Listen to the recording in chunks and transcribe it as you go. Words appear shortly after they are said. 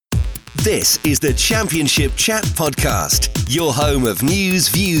This is the Championship Chat Podcast, your home of news,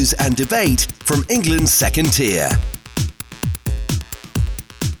 views and debate from England's second tier.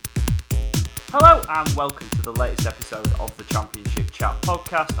 Hello and welcome to the latest episode of the Championship Chat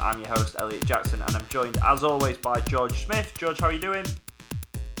Podcast. I'm your host Elliot Jackson and I'm joined as always by George Smith. George, how are you doing?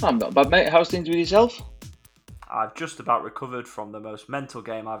 I'm not bad, mate. How's things with yourself? I've just about recovered from the most mental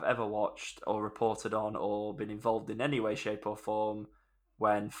game I've ever watched or reported on or been involved in any way, shape or form,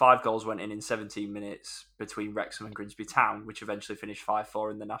 when 5 goals went in 17 minutes between Wrexham and Grimsby Town, which eventually finished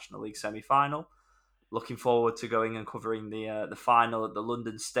 5-4 in the National League semi-final. Looking forward to going and covering the final at the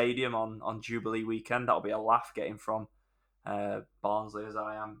London Stadium on Jubilee weekend. That'll be a laugh getting from Barnsley as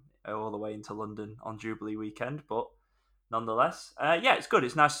I am all the way into London on Jubilee weekend, but nonetheless, it's good.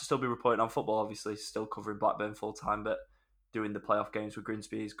 It's nice to still be reporting on football, obviously, still covering Blackburn full-time, but doing the playoff games with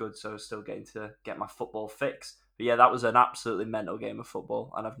Grimsby is good, so still getting to get my football fix. But yeah, that was an absolutely mental game of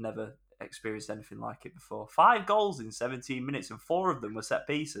football, and I've never experienced anything like it before. 5 goals in 17 minutes, and 4 of them were set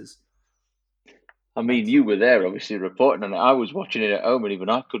pieces. I mean, you were there, obviously, reporting on it. I was watching it at home, and even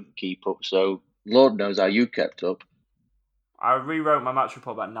I couldn't keep up, so Lord knows how you kept up. I rewrote my match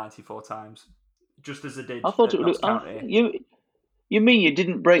report about 94 times, just as I did I thought at it Notts would. County. You mean you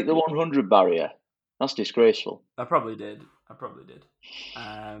didn't break the 100 barrier? That's disgraceful. I probably did.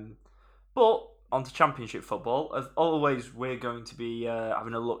 But on to Championship football. As always, we're going to be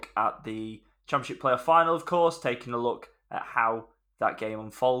having a look at the Championship playoff final, of course, taking a look at how that game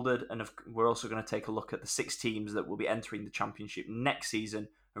unfolded, and we're also going to take a look at the 6 teams that will be entering the Championship next season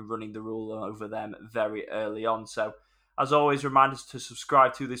and running the rule over them very early on. So, as always, reminders to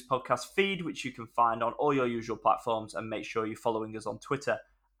subscribe to this podcast feed, which you can find on all your usual platforms, and make sure you're following us on Twitter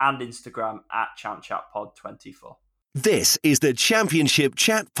and Instagram at ChampChatPod24. This is the Championship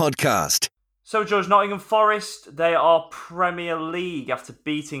Chat Podcast. So, George, Nottingham Forest, they are Premier League after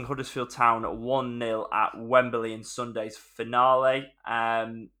beating Huddersfield Town 1-0 at Wembley in Sunday's finale.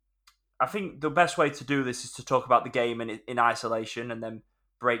 I think the best way to do this is to talk about the game in isolation and then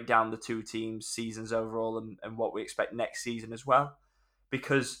break down the two teams' seasons overall and what we expect next season as well.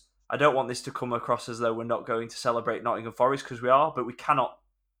 Because I don't want this to come across as though we're not going to celebrate Nottingham Forest, because we are, but we cannot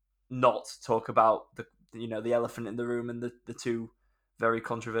not talk about the elephant in the room and the two very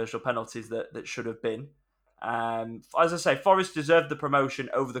controversial penalties that should have been. As I say, Forest deserved the promotion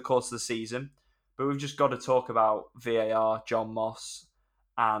over the course of the season, but we've just got to talk about VAR, John Moss,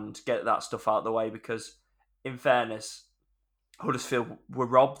 and get that stuff out of the way, because in fairness, Huddersfield were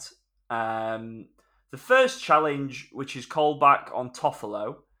robbed. The first challenge, which is called back on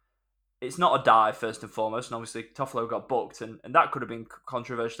Toffolo, it's not a dive first and foremost, and obviously Toffolo got booked, and that could have been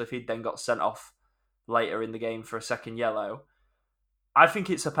controversial if he'd then got sent off later in the game for a second yellow. I think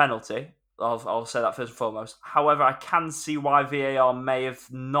it's a penalty. I'll say that first and foremost. However, I can see why VAR may have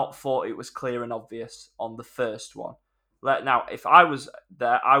not thought it was clear and obvious on the first one. Now, if I was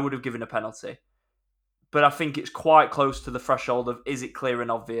there, I would have given a penalty. But I think it's quite close to the threshold of, is it clear and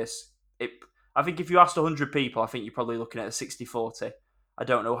obvious? I think if you asked 100 people, I think you're probably looking at a 60-40. I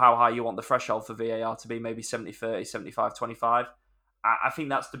don't know how high you want the threshold for VAR to be, maybe 70-30, 75-25. I think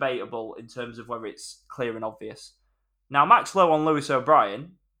that's debatable in terms of whether it's clear and obvious. Now, Max Lowe on Lewis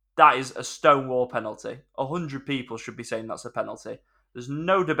O'Brien, that is a stonewall penalty. 100 people should be saying that's a penalty. There's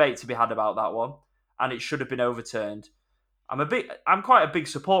no debate to be had about that one, and it should have been overturned. I'm quite a big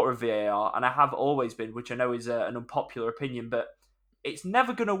supporter of VAR, and I have always been, which I know is an unpopular opinion, but it's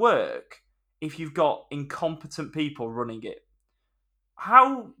never going to work if you've got incompetent people running it.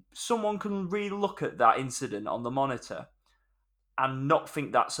 How someone can really look at that incident on the monitor and not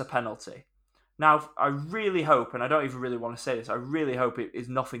think that's a penalty. Now, I really hope, and I don't even really want to say this, I really hope it is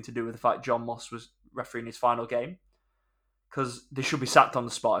nothing to do with the fact John Moss was refereeing his final game, because they should be sacked on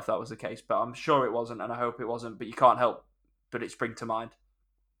the spot if that was the case, but I'm sure it wasn't, and I hope it wasn't, but you can't help but it spring to mind.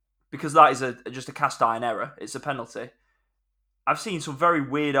 Because that is just a cast iron error. It's a penalty. I've seen some very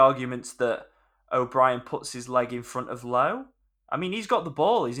weird arguments that O'Brien puts his leg in front of Lowe. I mean, he's got the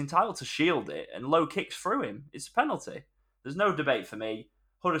ball, he's entitled to shield it, and Lowe kicks through him. It's a penalty. There's no debate for me.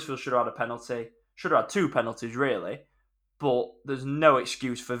 Huddersfield should have had a penalty. Should have had 2 penalties, really. But there's no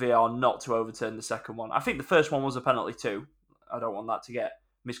excuse for VAR not to overturn the second one. I think the first one was a penalty too. I don't want that to get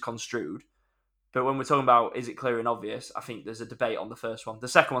misconstrued. But when we're talking about is it clear and obvious, I think there's a debate on the first one. The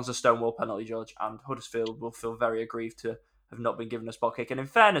second one's a stonewall penalty, George, and Huddersfield will feel very aggrieved to have not been given a spot kick. And in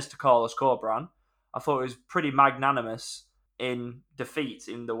fairness to Carlos Corberán, I thought it was pretty magnanimous in defeat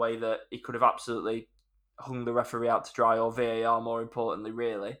in the way that he could have absolutely hung the referee out to dry, or VAR more importantly,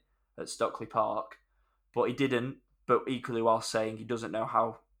 really, at Stockley Park. But he didn't, but equally while saying he doesn't know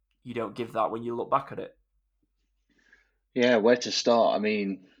how you don't give that when you look back at it. Yeah, where to start? I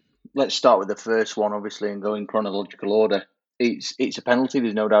mean, let's start with the first one, obviously, and go in chronological order. It's a penalty.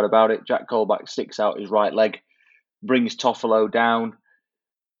 There's no doubt about it. Jack Colback sticks out his right leg, brings Toffolo down.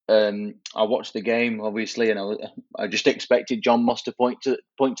 I watched the game, obviously, and I just expected John Moss to point to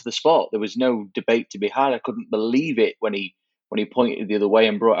the spot. There was no debate to be had. I couldn't believe it when he pointed the other way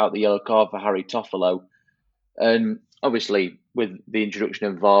and brought out the yellow card for Harry Toffolo. And obviously, with the introduction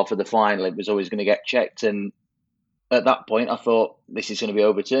of VAR for the final, it was always going to get checked. And at that point, I thought this is going to be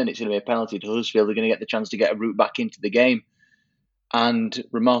overturned. It's going to be a penalty to Huddersfield. They're going to get the chance to get a route back into the game. And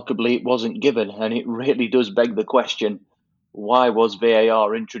remarkably, it wasn't given. And it really does beg the question, why was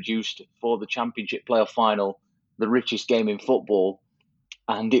VAR introduced for the Championship playoff final, the richest game in football,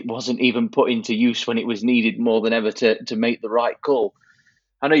 and it wasn't even put into use when it was needed more than ever to make the right call?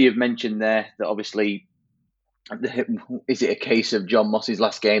 I know you've mentioned there that obviously, is it a case of John Moss's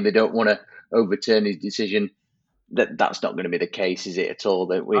last game? They don't want to overturn his decision. That's not going to be the case, is it at all?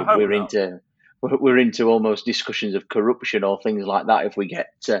 That we're into almost discussions of corruption or things like that if we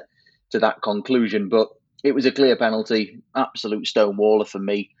get to that conclusion. But it was a clear penalty, absolute stonewaller for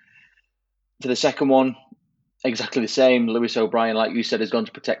me. For the second one, exactly the same. Lewis O'Brien, like you said, has gone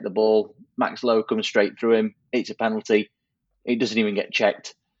to protect the ball. Max Lowe comes straight through him. It's a penalty. It doesn't even get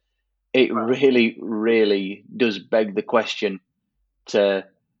checked. It really, really does beg the question to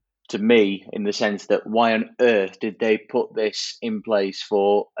me, in the sense that why on earth did they put this in place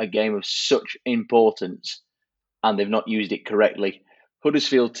for a game of such importance and they've not used it correctly?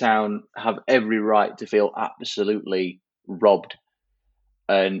 Huddersfield Town have every right to feel absolutely robbed.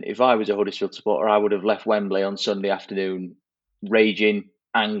 And if I was a Huddersfield supporter, I would have left Wembley on Sunday afternoon raging,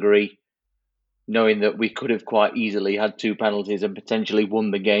 angry, knowing that we could have quite easily had 2 penalties and potentially won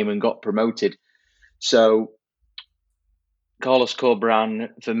the game and got promoted. So Carlos Corberán,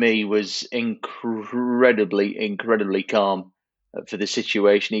 for me, was incredibly calm for the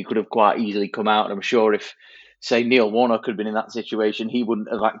situation. He could have quite easily come out, and I'm sure if, say, Neil Warnock had been in that situation, he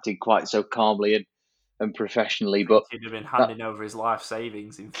wouldn't have acted quite so calmly and professionally. But he'd have been handing over his life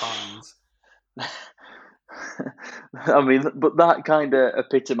savings in fines. I mean, but that kind of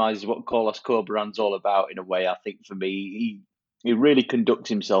epitomises what Carlos Corberán's all about in a way. I think for me, he really conducts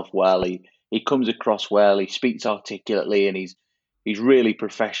himself well. He comes across well. He speaks articulately, and he's really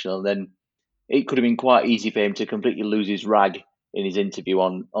professional. And then it could have been quite easy for him to completely lose his rag in his interview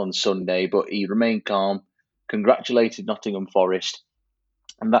on Sunday, but he remained calm, congratulated Nottingham Forest,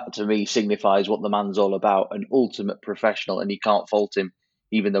 and that to me signifies what the man's all about, an ultimate professional, and you can't fault him,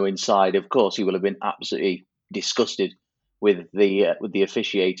 even though inside, of course, he will have been absolutely disgusted with the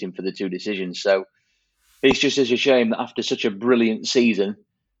officiating for the 2 decisions. So it's just such a shame that after such a brilliant season,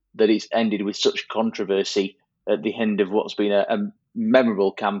 that it's ended with such controversy at the end of what's been a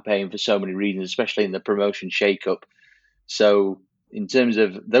memorable campaign for so many reasons, especially in the promotion shake-up. So in terms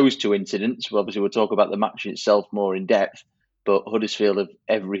of those 2 incidents, well, obviously we'll talk about the match itself more in depth, but Huddersfield have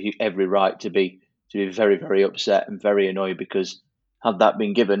every right to be very, very upset and very annoyed, because had that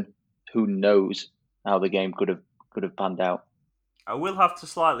been given, who knows how the game could have panned out. I will have to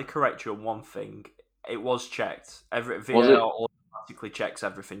slightly correct you on one thing. It was checked. VAR automatically checks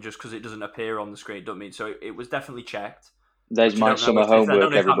everything. Just because it doesn't appear on the screen, it doesn't mean so. It was definitely checked. There's my summer homework, I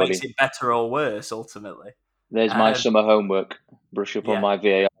don't know if everybody. that makes it better or worse, ultimately. There's my summer homework. Brush up on my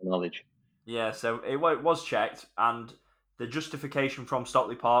VAR knowledge. Yeah, so it was checked, and the justification from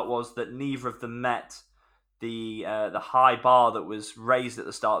Stockley Park was that neither of them met the high bar that was raised at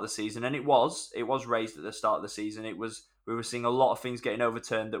the start of the season, and it was raised at the start of the season. We were seeing a lot of things getting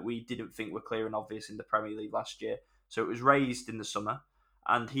overturned that we didn't think were clear and obvious in the Premier League last year. So it was raised in the summer,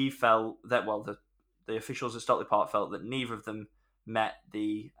 and he felt that, well, the officials at Stockley Park felt that neither of them met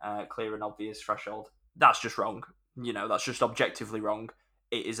the clear and obvious threshold. That's just wrong. That's just objectively wrong.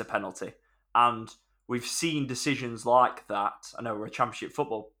 It is a penalty, and we've seen decisions like that. I know we're a Championship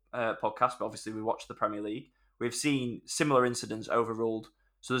football podcast, but obviously we watch the Premier League. We've seen similar incidents overruled,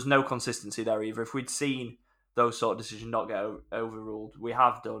 so there's no consistency there either. If we'd seen those sort of decisions not get overruled, we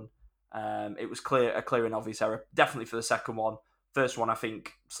have done. It was a clear and obvious error, definitely for the second one. First one, I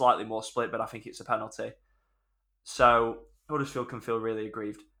think, slightly more split, but I think it's a penalty. So Huddersfield can feel really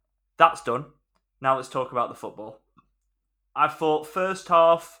aggrieved. That's done. Now let's talk about the football. I thought first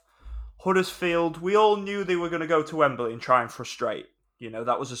half, Huddersfield, we all knew they were going to go to Wembley and try and frustrate.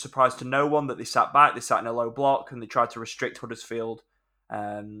 That was a surprise to no one that they sat back, they sat in a low block, and they tried to restrict Huddersfield.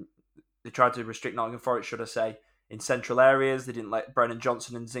 They tried to restrict Nottingham Forest, should I say, in central areas. They didn't let Brennan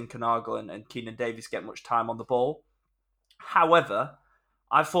Johnson and Zinkernagel and Keenan Davis get much time on the ball. However,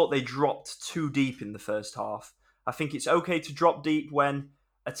 I thought they dropped too deep in the first half. I think it's okay to drop deep when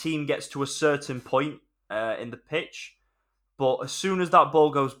a team gets to a certain point in the pitch, But as soon as that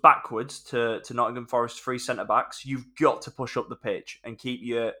ball goes backwards to Nottingham Forest's three centre-backs, you've got to push up the pitch and keep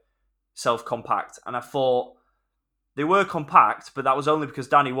yourself compact. And I thought they were compact, but that was only because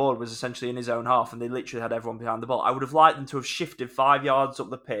Danny Ward was essentially in his own half and they literally had everyone behind the ball. I would have liked them to have shifted 5 yards up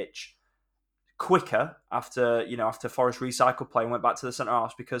the pitch quicker after Forest recycled play and went back to the centre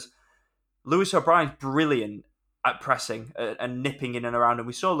halves, because Lewis O'Brien's brilliant at pressing and nipping in and around. And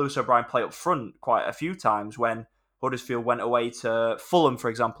we saw Lewis O'Brien play up front quite a few times when Huddersfield went away to Fulham, for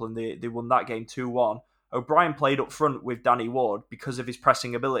example, and they won that game 2-1. O'Brien played up front with Danny Ward because of his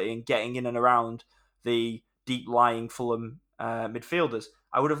pressing ability and getting in and around the deep-lying Fulham midfielders.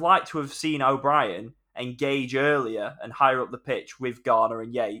 I would have liked to have seen O'Brien engage earlier and higher up the pitch with Garner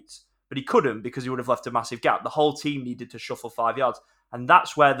and Yates, but he couldn't because he would have left a massive gap. The whole team needed to shuffle 5 yards. And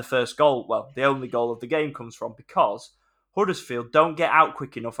that's where the first goal, well, the only goal of the game comes from, because Huddersfield don't get out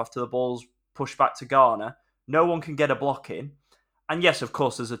quick enough after the ball's pushed back to Garner. No one can get a block in. And yes, of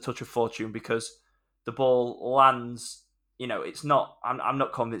course, there's a touch of fortune because the ball lands, it's not, I'm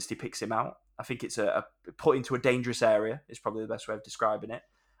not convinced he picks him out. I think it's a put into a dangerous area is probably the best way of describing it.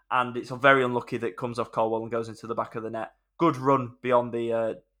 And it's very unlucky that it comes off Colwell and goes into the back of the net. Good run beyond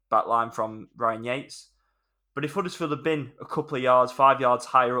the back line from Ryan Yates. But if Huddersfield had been a couple of yards, 5 yards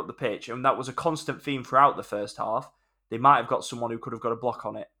higher up the pitch, and that was a constant theme throughout the first half, they might have got someone who could have got a block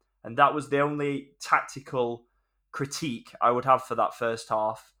on it. And that was the only tactical critique I would have for that first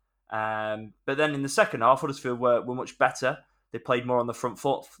half. But then in the second half, Huddersfield were much better. They played more on the front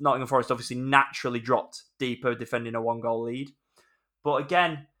foot. Nottingham Forest obviously naturally dropped deeper, defending a one-goal lead. But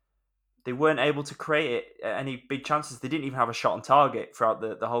again, they weren't able to create any big chances. They didn't even have a shot on target throughout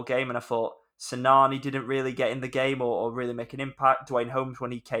the whole game. And I thought Sinani didn't really get in the game or really make an impact. Dwayne Holmes,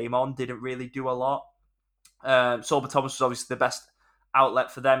 when he came on, didn't really do a lot. Sorba Thomas was obviously the best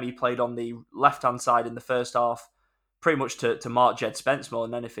outlet for them. He played on the left-hand side in the first half, pretty much to mark Jed Spence more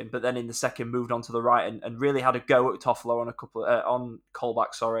than anything. But then in the second, moved on to the right and really had a go at Toffolo on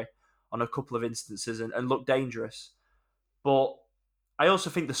Colback, on a couple of instances and looked dangerous. But I also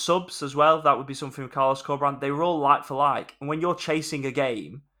think the subs as well, that would be something with Carlos Corberán. They were all like for like. And when you're chasing a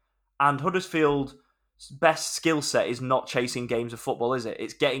game, and Huddersfield's best skill set is not chasing games of football, is it?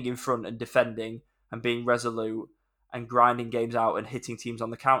 It's getting in front and defending and being resolute and grinding games out and hitting teams on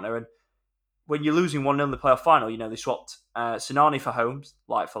the counter. And when you're losing 1-0 in the playoff final, they swapped Sinani for Holmes,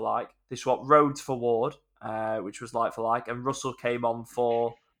 like for like. They swapped Rhodes for Ward, which was like for like. And Russell came on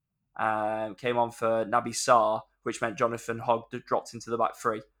for Naby Sarr, which meant Jonathan Hogg dropped into the back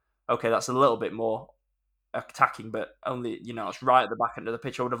three. Okay, that's a little bit more attacking, but only, it's right at the back end of the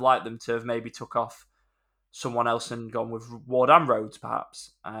pitch. I would have liked them to have maybe took off someone else and gone with Ward and Rhodes,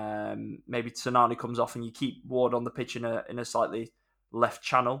 perhaps. Maybe Sinani comes off and you keep Ward on the pitch in a slightly left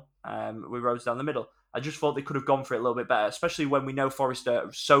channel with Rhodes down the middle. I just thought they could have gone for it a little bit better, especially when we know Forest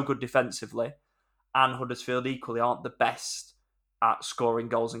are so good defensively and Huddersfield equally aren't the best at scoring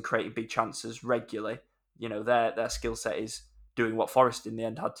goals and creating big chances regularly. Their skill set is doing what Forest in the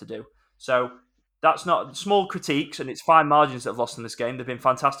end had to do. So that's not small critiques, and it's fine margins that have lost in this game. They've been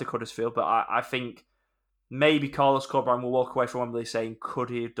fantastic, Huddersfield, but I think maybe Carlos Corberán will walk away from Wembley saying,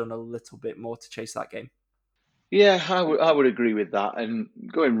 could he have done a little bit more to chase that game? Yeah, I would agree with that. And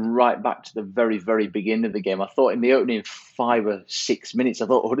going right back to the very, very beginning of the game, I thought in the opening 5 or 6 minutes, I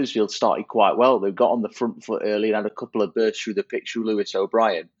thought Huddersfield started quite well. They got on the front foot early and had a couple of bursts through the pitch through Lewis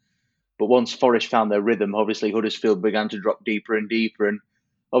O'Brien. But once Forest found their rhythm, obviously Huddersfield began to drop deeper and deeper. And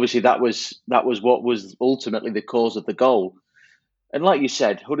obviously that was what was ultimately the cause of the goal. And like you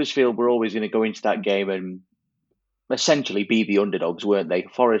said, Huddersfield were always going to go into that game and essentially be the underdogs, weren't they?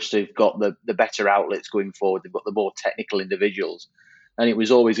 Forest have got the better outlets going forward. They've got the more technical individuals. And it was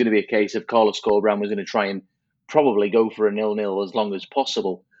always going to be a case of Carlos Corberán was going to try and probably go for a 0-0 as long as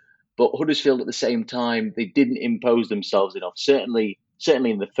possible. But Huddersfield at the same time, they didn't impose themselves enough, certainly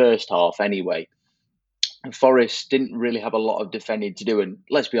in the first half anyway. And Forest didn't really have a lot of defending to do. And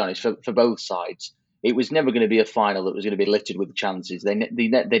let's be honest, for both sides, it was never going to be a final that was going to be littered with chances. They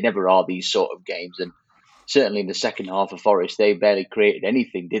never are these sort of games. And certainly in the second half of Forest, they barely created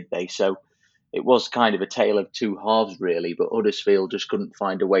anything, did they? So it was kind of a tale of two halves, really. But Huddersfield just couldn't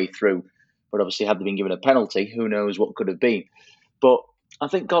find a way through. But obviously, had they been given a penalty, who knows what could have been. But I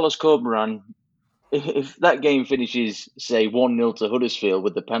think Carlos Corberán, if that game finishes, say, 1-0 to Huddersfield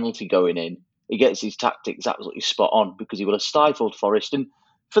with the penalty going in, he gets his tactics absolutely spot on because he would have stifled Forest. And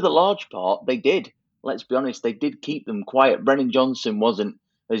for the large part, they did. Let's be honest, they did keep them quiet. Brennan Johnson wasn't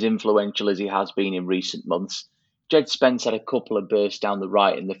as influential as he has been in recent months. Jed Spence had a couple of bursts down the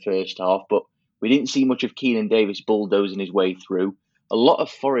right in the first half, but we didn't see much of Keenan Davis bulldozing his way through. a lot of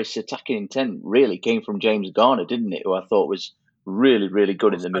Forest's attacking intent really came from James Garner, didn't it? Who I thought was really, really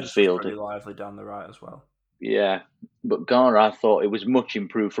good in the Spence was midfield. pretty lively down the right as well. Yeah, but Garner, I thought it was much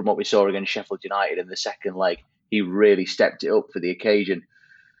improved from what we saw against Sheffield United in the second leg. He really stepped it up for the occasion.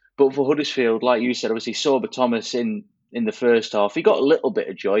 But for Huddersfield, like you said, obviously Sorba Thomas in the first half, he got a little bit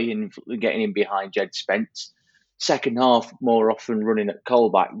of joy in getting in behind Jed Spence. Second half, more often running at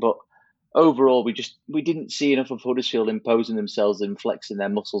Colback, but overall, we didn't see enough of Huddersfield imposing themselves and flexing their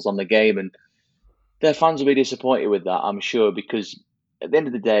muscles on the game, and their fans will be disappointed with that, I'm sure, because at the end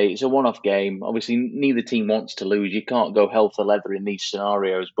of the day, it's a one-off game. Obviously, neither team wants to lose. You can't go hell for leather in these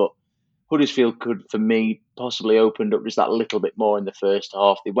scenarios, but Huddersfield could, for me, possibly opened up just that little bit more in the first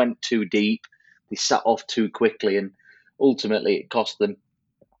half. They went too deep, they sat off too quickly, and ultimately it cost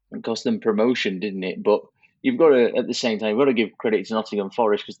them promotion, didn't it? But you've got to, at the same time, you've got to give credit to Nottingham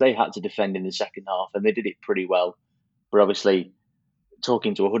Forest because they had to defend in the second half and they did it pretty well. But obviously,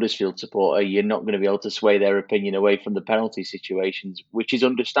 talking to a Huddersfield supporter, you're not going to be able to sway their opinion away from the penalty situations, which is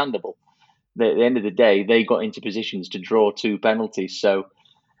understandable. At the end of the day, they got into positions to draw 2 penalties. So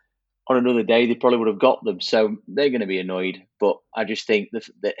on another day, they probably would have got them. So they're going to be annoyed. But I just think that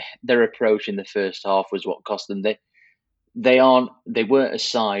their approach in the first half was what cost them. They weren't a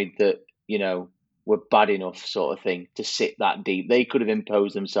side that, were bad enough sort of thing to sit that deep. They could have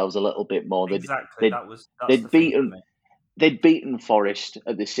imposed themselves a little bit more. Exactly. They'd, That's they'd the thing for beaten me. they'd beaten Forest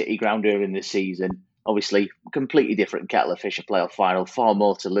at the City Ground earlier in the season. Obviously, completely different kettle of fish, a playoff final, far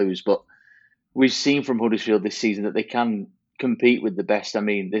more to lose. But we've seen from Huddersfield this season that they can compete with the best. I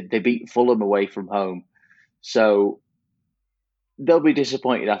mean, they beat Fulham away from home. So they'll be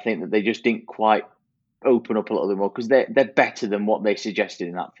disappointed, I think, that they just didn't quite open up a little bit more because they're better than what they suggested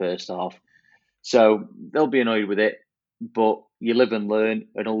in that first half. So they'll be annoyed with it, but you live and learn.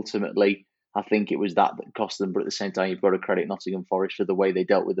 And ultimately, I think it was that cost them. But at the same time, you've got to credit Nottingham Forest for the way they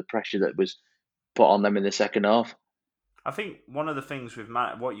dealt with the pressure that was put on them in the second half. I think one of the things with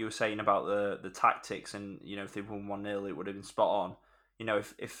what you were saying about the tactics and, if they won 1-0, it would have been spot on.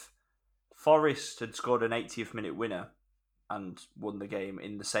 If Forest had scored an 80th minute winner and won the game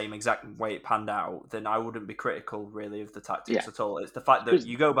in the same exact way it panned out, then I wouldn't be critical really of the tactics at all. It's the fact that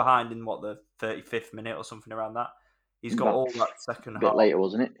you go behind in the 35th minute or something around that. He's got all that second half. A bit later,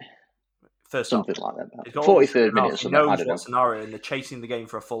 wasn't it? First something half. like that. He's got 43rd minute or he something. knows I don't know. what scenario, and they're chasing the game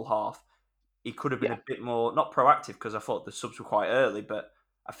for a full half. He could have been a bit more, not proactive, because I thought the subs were quite early, but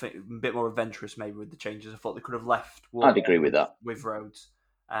I think a bit more adventurous maybe with the changes. I thought they could have left I'd agree with that. With Rhodes.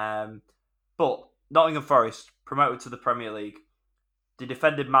 But Nottingham Forest, promoted to the Premier League, they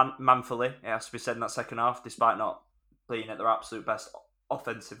defended manfully, it has to be said, in that second half, despite not playing at their absolute best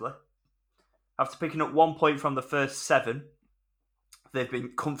offensively. After picking up 1 point from the first 7, they've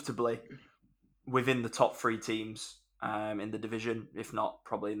been comfortably within the top 3 teams in the division, if not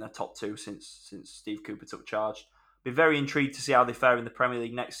probably in the top 2 since Steve Cooper took charge. Be very intrigued to see how they fare in the Premier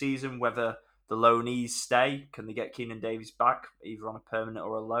League next season, whether the loanees stay. Can they get Keenan Davies back, either on a permanent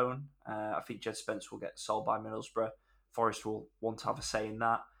or a loan? I think Jed Spence will get sold by Middlesbrough. Forest will want to have a say in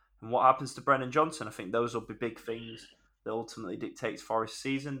that. And what happens to Brennan Johnson? I think those will be big things that ultimately dictates Forest's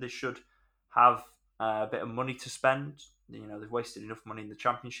season. They should have a bit of money to spend. They've wasted enough money in the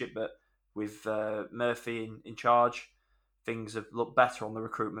Championship, but with Murphy in charge, things have looked better on the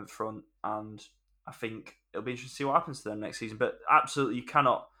recruitment front, and I think it'll be interesting to see what happens to them next season. But absolutely, you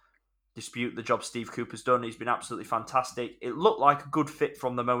cannot dispute the job Steve Cooper's done. He's been absolutely fantastic. It looked like a good fit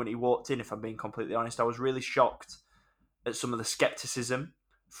from the moment he walked in, if I'm being completely honest. I was really shocked at some of the scepticism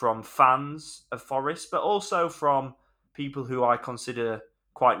from fans of Forest, but also from people who I consider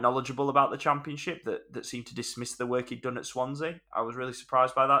quite knowledgeable about the Championship that seemed to dismiss the work he'd done at Swansea. I was really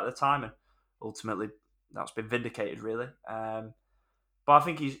surprised by that at the time, and ultimately that's been vindicated, really. But I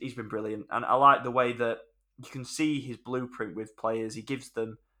think he's been brilliant, and I like the way that you can see his blueprint with players. He gives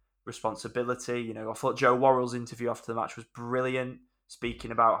them responsibility. I thought Joe Worrell's interview after the match was brilliant,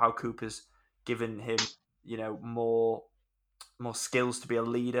 speaking about how Cooper's given him, more skills to be a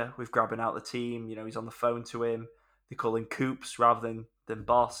leader with grabbing out the team. He's on the phone to him. They call him Coops rather than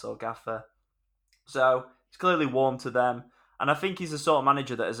boss or gaffer. So he's clearly warm to them. And I think he's the sort of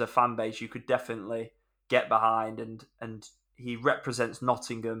manager that as a fan base you could definitely get behind, and he represents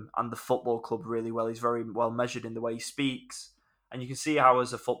Nottingham and the football club really well. He's very well measured in the way he speaks. And you can see how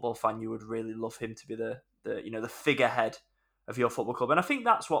as a football fan you would really love him to be the figurehead of your football club. And I think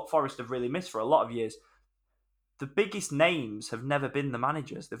that's what Forest have really missed for a lot of years. The biggest names have never been the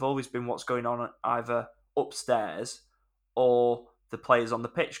managers. They've always been what's going on either upstairs or the players on the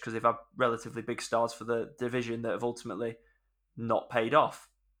pitch, because they've had relatively big stars for the division that have ultimately not paid off.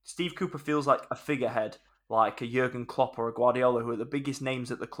 Steve Cooper feels like a figurehead, like a Jurgen Klopp or a Guardiola, who are the biggest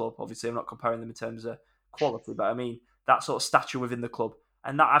names at the club. Obviously, I'm not comparing them in terms of quality, but I mean that sort of stature within the club,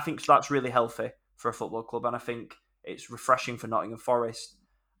 and that I think that's really healthy for a football club, and I think it's refreshing for Nottingham Forest,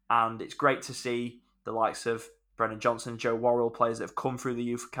 and it's great to see the likes of Brennan Johnson, Joe Worrell, players that have come through the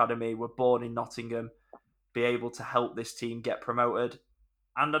youth academy, were born in Nottingham, be able to help this team get promoted.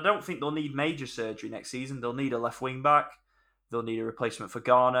 And I don't think they'll need major surgery next season. They'll need a left wing back. They'll need a replacement for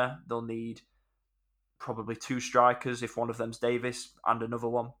Garner. They'll need probably two strikers if one of them's Davis and another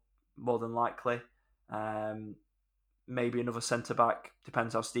one, more than likely. Maybe another centre back.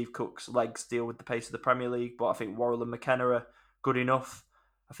 Depends how Steve Cook's legs deal with the pace of the Premier League. But I think Worrell and McKenna are good enough.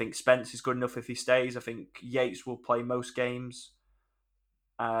 I think Spence is good enough if he stays. I think Yates will play most games.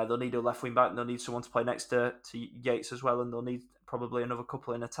 They'll need a left wing back and they'll need someone to play next to Yates as well. And they'll need probably another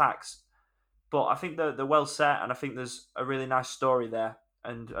couple in attacks. But I think they're well set, and I think there's a really nice story there.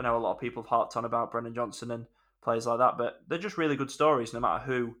 And I know a lot of people have harped on about Brennan Johnson and players like that, but they're just really good stories, no matter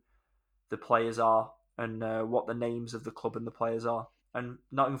who the players are and what the names of the club and the players are. And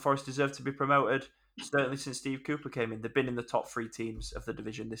Nottingham Forest deserve to be promoted, certainly since Steve Cooper came in. They've been in the top 3 teams of the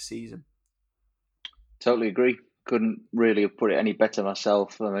division this season. Totally agree. Couldn't really have put it any better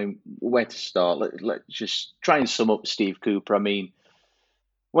myself. I mean, where to start? Let's just try and sum up Steve Cooper. I mean,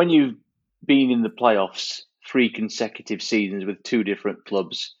 when you've been in the playoffs 3 consecutive seasons with 2 different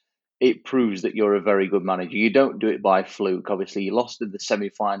clubs, it proves that you're a very good manager. You don't do it by fluke. Obviously, you lost in the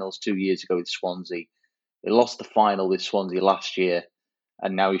semi-finals 2 years ago with Swansea. You lost the final with Swansea last year,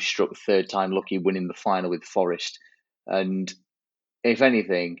 and now he's struck 3rd time lucky winning the final with Forest. And if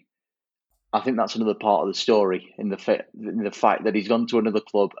anything, I think that's another part of the story in the fact that he's gone to another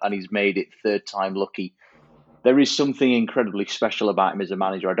club and he's made it 3rd time lucky. There is something incredibly special about him as a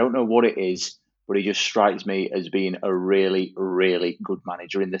manager. I don't know what it is, but he just strikes me as being a really, really good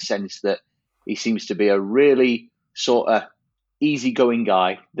manager in the sense that he seems to be a really sort of easygoing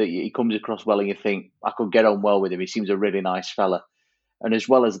guy that he comes across well and you think, I could get on well with him. He seems a really nice fella. And as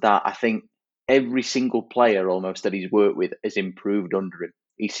well as that, I think every single player almost that he's worked with has improved under him.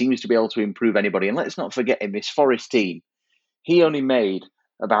 He seems to be able to improve anybody. And let's not forget, in this Forest team, he only made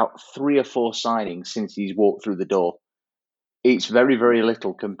about 3 or 4 signings since he's walked through the door. It's very, very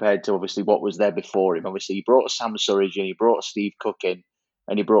little compared to obviously what was there before him. Obviously, he brought Sam Surridge in, he brought Steve Cook in,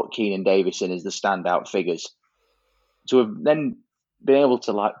 and he brought Keenan Davis in as the standout figures. To have then been able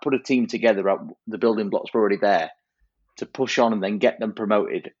to put a team together, the building blocks were already there, to push on and then get them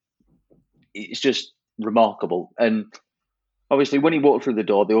promoted, it's just remarkable. And obviously, when he walked through the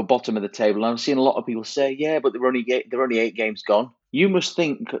door, they were bottom of the table. And I've seen a lot of people say, yeah, but they're only 8 games gone. You must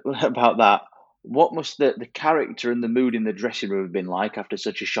think about that. What must the character and the mood in the dressing room have been like after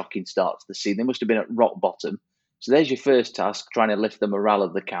such a shocking start to the season? They must have been at rock bottom. So there's your first task, trying to lift the morale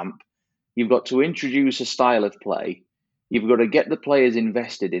of the camp. You've got to introduce a style of play. You've got to get the players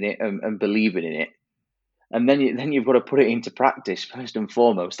invested in it and believing in it. And then you've got to put it into practice, first and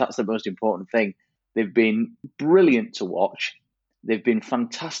foremost. That's the most important thing. They've been brilliant to watch. They've been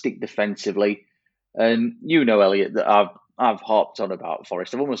fantastic defensively. And you know, Elliot, that I've harped on about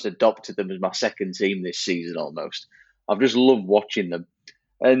Forest. I've almost adopted them as my second team this season almost. I've just loved watching them.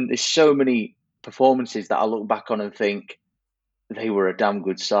 And there's so many performances that I look back on and think they were a damn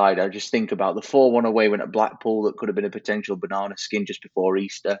good side. I just think about the 4-1 away win at Blackpool that could have been a potential banana skin just before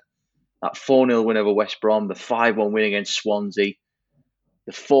Easter. That 4-0 win over West Brom, the 5-1 win against Swansea,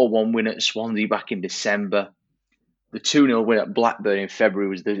 the 4-1 win at Swansea back in December, the 2-0 win at Blackburn in February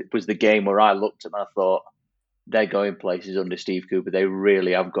was the game where I looked at them and I thought, they're going places under Steve Cooper. They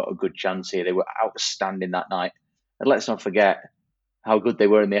really have got a good chance here. They were outstanding that night. And let's not forget how good they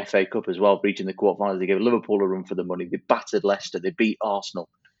were in the FA Cup as well, reaching the quarterfinals. They gave Liverpool a run for the money. They battered Leicester. They beat Arsenal.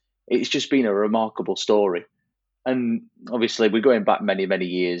 It's just been a remarkable story. And obviously, we're going back many, many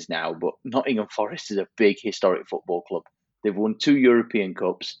years now, but Nottingham Forest is a big historic football club. They've won 2 European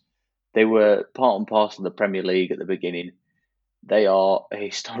Cups. They were part and parcel of the Premier League at the beginning. They are a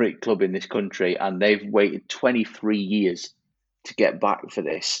historic club in this country, and they've waited 23 years to get back for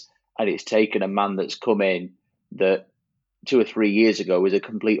this. And it's taken a man that's come in that 2 or 3 years ago was a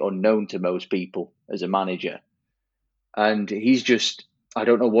complete unknown to most people as a manager. And he's just, I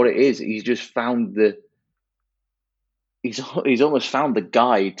don't know what it is. He's just found he's almost found the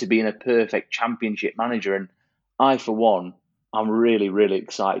guide to being a perfect championship manager. And I, for one, I'm really, really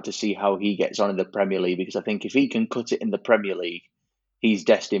excited to see how he gets on in the Premier League, because I think if he can cut it in the Premier League, he's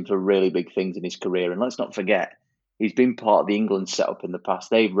destined for really big things in his career. And let's not forget, he's been part of the England setup in the past.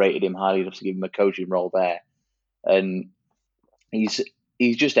 They've rated him highly enough to give him a coaching role there. And he's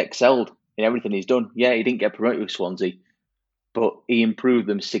just excelled in everything he's done. Yeah, he didn't get promoted with Swansea, but he improved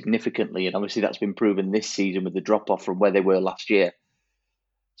them significantly, and obviously that's been proven this season with the drop-off from where they were last year.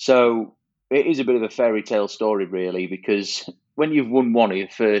 So it is a bit of a fairy tale story, really, because when you've won one of your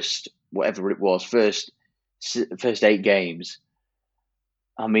first, whatever it was, first 8 games,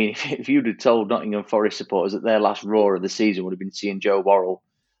 I mean, if you'd have told Nottingham Forest supporters that their last roar of the season would have been seeing Joe Worrell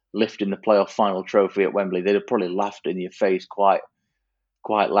lifting the playoff final trophy at Wembley, they'd have probably laughed in your face quite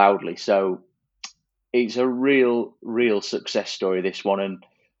loudly. So it's a real success story, this one, and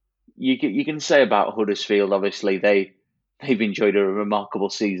you can say about Huddersfield. Obviously, they've enjoyed a remarkable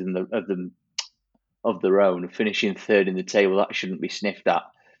season of their own, finishing third in the table. That shouldn't be sniffed at,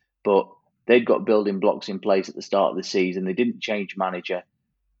 but they'd got building blocks in place at the start of the season. They didn't change manager.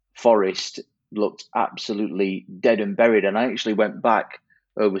 Forest looked absolutely dead and buried, and I actually went back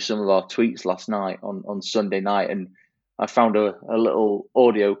over some of our tweets last night on Sunday night, and I found a little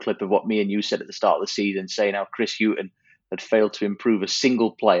audio clip of what me and you said at the start of the season, saying how Chris Hughton had failed to improve a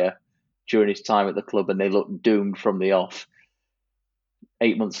single player during his time at the club, and they looked doomed from the off.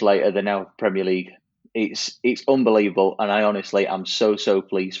 8 months later, they're now Premier League. It's unbelievable, and I honestly am so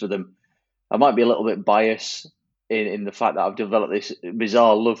pleased for them. I might be a little bit biased in the fact that I've developed this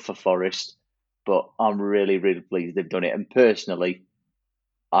bizarre love for Forest, but I'm really pleased they've done it. And personally,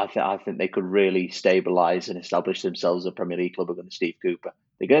 I think they could really stabilise and establish themselves as a Premier League club under Steve Cooper.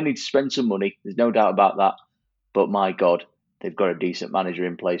 They're going to need to spend some money. There's no doubt about that. But my God, they've got a decent manager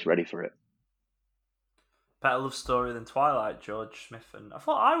in place ready for it. Better love story than Twilight, George Smith. And I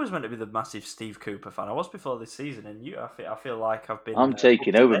thought I was meant to be the massive Steve Cooper fan. I was before this season, and I feel like I've been. I'm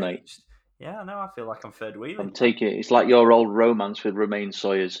taking over, mate. Yeah, no, I feel like I'm third wheeling. I'm taking it. It's like your old romance with Romain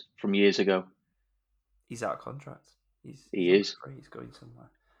Sawyers from years ago. He's out of contract. He is. Free. He's going somewhere.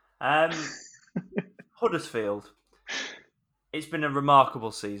 Huddersfield. It's been a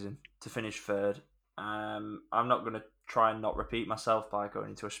remarkable season to finish third. I'm not going to try and not repeat myself by going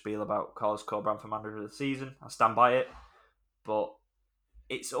into a spiel about Carlos Corberán for manager of the season. I stand by it. But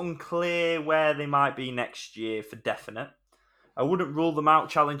it's unclear where they might be next year for definite. I wouldn't rule them out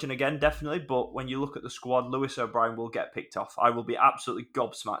challenging again, definitely, but when you look at the squad, Lewis O'Brien will get picked off. I will be absolutely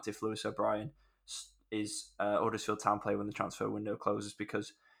gobsmacked if Lewis O'Brien is Huddersfield Town player when the transfer window closes,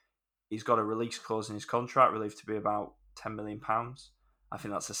 because he's got a release clause in his contract, believed to be about £10 million. I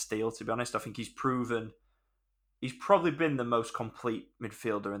think that's a steal, to be honest. I think he's probably been the most complete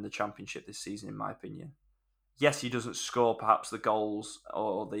midfielder in the Championship this season, in my opinion. Yes, he doesn't score perhaps the goals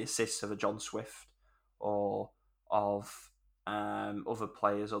or the assists of a John Swift or of other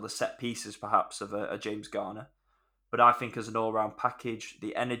players, or the set pieces perhaps of a James Garner. But I think as an all-round package,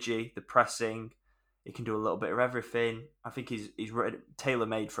 the energy, the pressing, he can do a little bit of everything. I think he's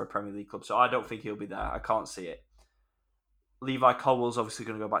tailor-made for a Premier League club, so I don't think he'll be there. I can't see it. Levi Colwell's obviously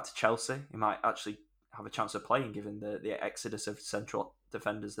going to go back to Chelsea. He might actually have a chance of playing, given the exodus of central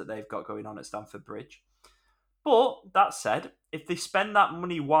defenders that they've got going on at Stamford Bridge. But that said, if they spend that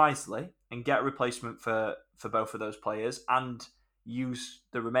money wisely and get a replacement for both of those players, and use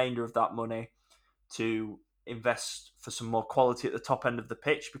the remainder of that money to invest for some more quality at the top end of the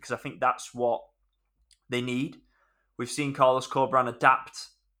pitch, because I think that's what they need. We've seen Carlos Corberán adapt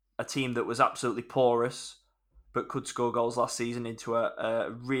a team that was absolutely porous but could score goals last season into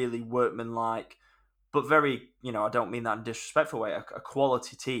a really workmanlike, but very, I don't mean that in a disrespectful way, a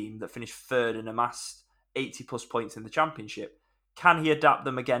quality team that finished third and amassed 80 plus points in the Championship. Can he adapt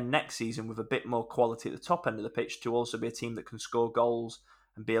them again next season with a bit more quality at the top end of the pitch to also be a team that can score goals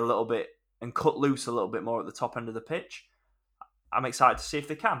and be a little bit and cut loose a little bit more at the top end of the pitch? I'm excited to see if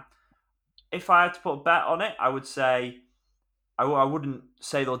they can. If I had to put a bet on it, I would say I wouldn't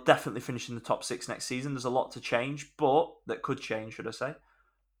say they'll definitely finish in the top 6 next season. There's a lot to change, but that could change, should I say.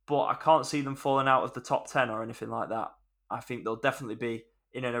 But I can't see them falling out of the top 10 or anything like that. I think they'll definitely be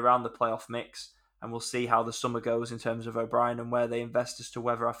in and around the playoff mix, and we'll see how the summer goes in terms of O'Brien and where they invest as to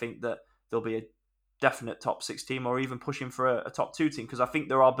whether I think that there'll be a definite top 6 team or even pushing for a top 2 team, because I think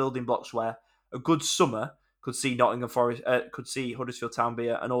there are building blocks where a good summer could see Nottingham Forest, could see Huddersfield Town be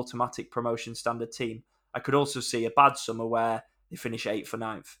an automatic promotion standard team. I could also see a bad summer where they finish 8th or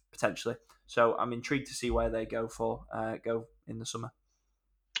 9th, potentially. So I'm intrigued to see where they go in the summer.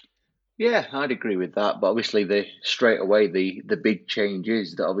 Yeah, I'd agree with that. But obviously, the big change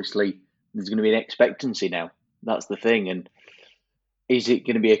is that obviously there's going to be an expectancy now. That's the thing. And is it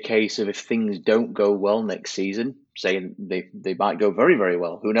going to be a case of if things don't go well next season, saying they might go very, very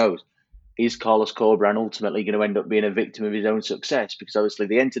well, who knows? Is Carlos Corberán ultimately going to end up being a victim of his own success? Because obviously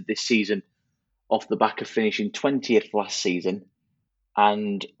they entered this season off the back of finishing 20th last season,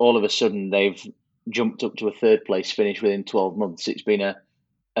 and all of a sudden they've jumped up to a third place finish within 12 months. It's been a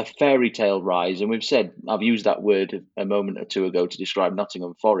a fairy tale rise. And I've used that word a moment or two ago to describe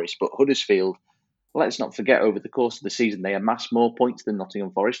Nottingham Forest, but Huddersfield, let's not forget, over the course of the season, they amassed more points than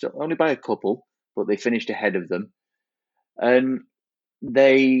Nottingham Forest, only by a couple, but they finished ahead of them. And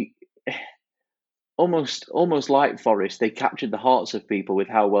they, almost like Forest, they captured the hearts of people with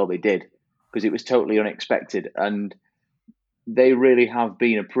how well they did, because it was totally unexpected. And they really have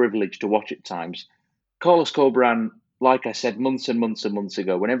been a privilege to watch at times. Carlos Corberán, like I said months and months and months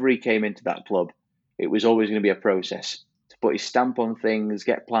ago, whenever he came into that club, it was always going to be a process to put his stamp on things,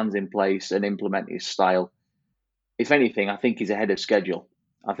 get plans in place, and implement his style. If anything, I think he's ahead of schedule.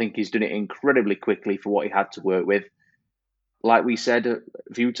 I think he's done it incredibly quickly for what he had to work with. Like we said a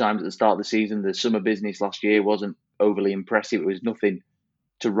few times at the start of the season, the summer business last year wasn't overly impressive. It was nothing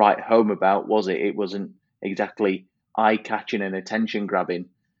to write home about, was it? It wasn't exactly eye-catching and attention-grabbing.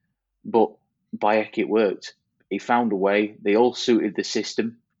 But Bayek, it worked. He found a way. They all suited the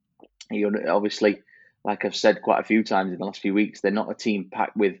system. Obviously, like I've said quite a few times in the last few weeks, they're not a team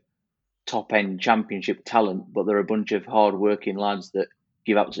packed with top-end championship talent, but they're a bunch of hard-working lads that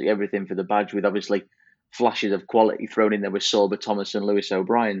give absolutely everything for the badge, with obviously flashes of quality thrown in there with Sorba Thomas and Lewis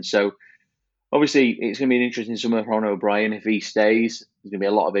O'Brien. So obviously, it's going to be an interesting summer for O'Brien. If he stays, there's going to be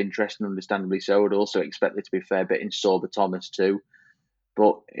a lot of interest, and understandably so. I'd also expect there to be a fair bit in Sorba Thomas too.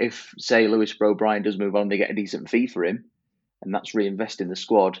 But if, say, Lewis O'Brien does move on, they get a decent fee for him, and that's reinvesting the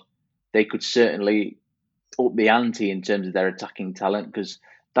squad, they could certainly up the ante in terms of their attacking talent, because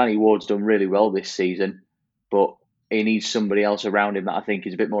Danny Ward's done really well this season, but he needs somebody else around him that I think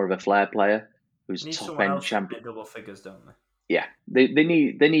is a bit more of a flair player, who's Need top someone end else champion. in double figures, don't they? Yeah, they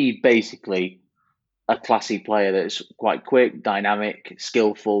need basically a classy player that's quite quick, dynamic,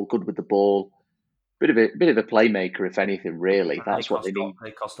 skillful, good with the ball, bit of a playmaker, if anything. Really, And that's what they need.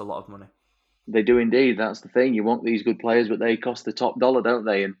 they cost a lot of money. They do indeed. That's the thing. You want these good players, but they cost the top dollar, don't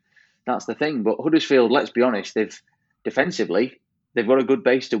they? And that's the thing. But Huddersfield, let's be honest, they've got a good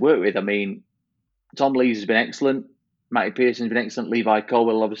base to work with. I mean, Tom Lees has been excellent. Matty Pearson's been excellent. Levi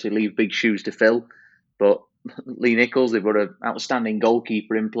Colwell will obviously leave big shoes to fill. But Lee Nichols, they've got an outstanding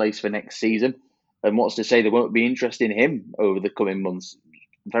goalkeeper in place for next season. And what's to say they won't be interested in him over the coming months?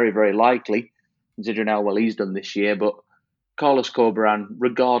 Very, very likely, considering how well he's done this year. But Carlos Corberán,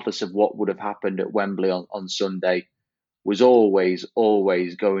 regardless of what would have happened at Wembley on Sunday, was always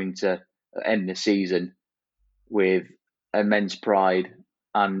going to end the season with immense pride,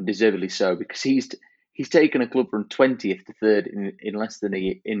 and deservedly so, because he's taken a club from 20th to third in less than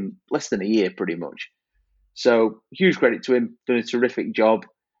a year, pretty much. So huge credit to him. Done a terrific job.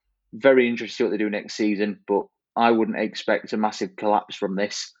 Very interested to see what they do next season, but I wouldn't expect a massive collapse from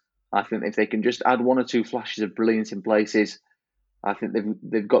this. I think if they can just add one or two flashes of brilliance in places, I think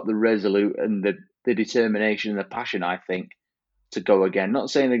they've got the resolute and the determination and the passion, I think, to go again. Not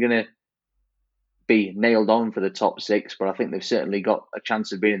saying they're going to be nailed on for the top six, but I think they've certainly got a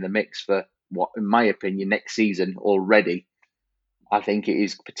chance of being in the mix for what, in my opinion, next season already. I think it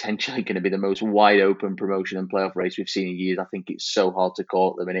is potentially going to be the most wide open promotion and playoff race we've seen in years. I think it's so hard to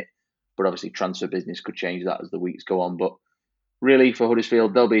call at the minute, but obviously transfer business could change that as the weeks go on. But really, for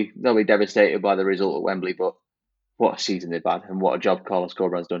Huddersfield, they'll be devastated by the result at Wembley. But what a season they've had, and what a job Carlos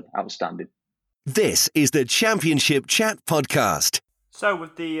Corberán's done. Outstanding. This is the Championship Chat Podcast. So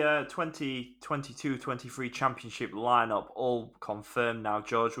with the 2022-23 Championship lineup all confirmed now,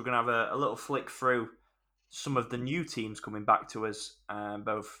 George, we're going to have a little flick through some of the new teams coming back to us,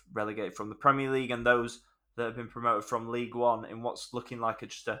 both relegated from the Premier League and those that have been promoted from League One, in what's looking like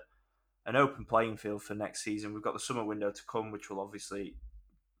an open playing field for next season. We've got the summer window to come, which will obviously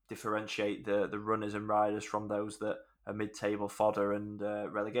differentiate the runners and riders from those that are mid-table fodder and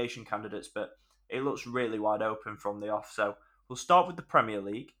relegation candidates, but it looks really wide open from the off. So we'll start with the Premier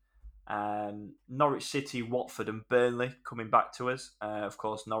League. Norwich City, Watford and Burnley coming back to us. Of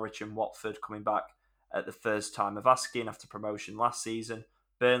course, Norwich and Watford coming back at the first time of asking after promotion last season.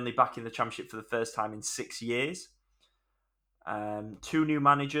 Burnley back in the Championship for the first time in 6 years. Two new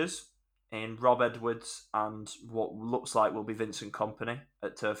managers in Rob Edwards and what looks like will be Vincent Kompany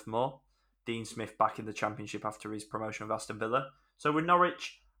at Turf Moor. Dean Smith back in the Championship after his promotion with Aston Villa. So with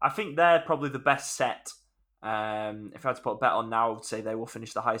Norwich, I think they're probably the best set. If I had to put a bet on now, I would say they will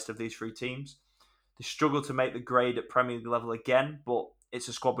finish the highest of these three teams. They struggle to make the grade at Premier League level again, but it's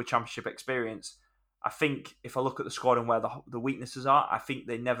a squad with Championship experience. I think if I look at the squad and where the weaknesses are, I think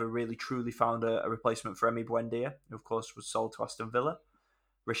they never really truly found a replacement for Emi Buendia, who of course was sold to Aston Villa.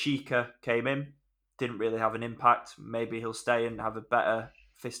 Rashika came in, didn't really have an impact. Maybe he'll stay and have a better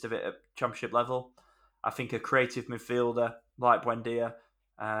fist of it at Championship level. I think a creative midfielder like Buendia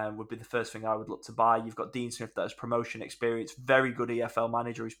would be the first thing I would look to buy. You've got Dean Smith that has promotion experience, very good EFL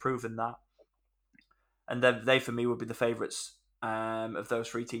manager who's proven that. And then they, for me, would be the favourites of those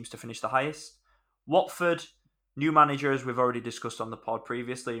three teams to finish the highest. Watford, new manager, as we've already discussed on the pod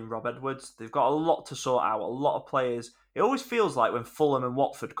previously, in Rob Edwards. They've got a lot to sort out, a lot of players. It always feels like when Fulham and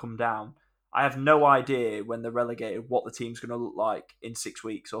Watford come down, I have no idea when they're relegated what the team's going to look like in 6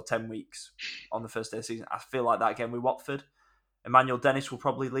 weeks or 10 weeks on the first day of the season. I feel like that again with Watford. Emmanuel Dennis will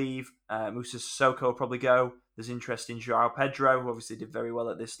probably leave. Moussa Sissoko will probably go. There's interest in Joao Pedro, who obviously did very well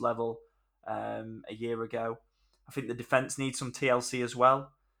at this level a year ago. I think the defence needs some TLC as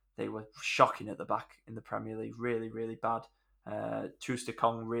well. They were shocking at the back in the Premier League. Really, really bad. Trooster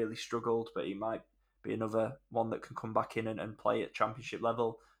Kong really struggled, but he might be another one that can come back in and play at Championship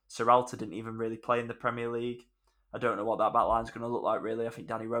level. Serralta didn't even really play in the Premier League. I don't know what that back line's going to look like, really. I think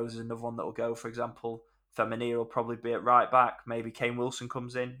Danny Rose is another one that will go, for example. Feminier will probably be at right back. Maybe Kane Wilson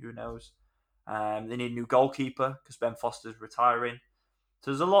comes in. Who knows? They need a new goalkeeper because Ben Foster's retiring.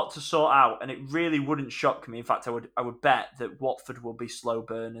 So there's a lot to sort out, and it really wouldn't shock me. In fact, I would bet that Watford will be slow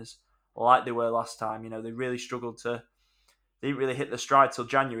burners, like they were last time. They really struggled to. They didn't really hit the stride till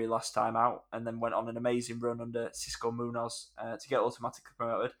January last time out, and then went on an amazing run under Cisco Munoz to get automatically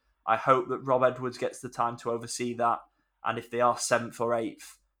promoted. I hope that Rob Edwards gets the time to oversee that, and if they are 7th or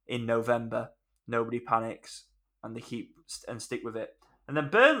 8th in November, nobody panics and they keep and stick with it. And then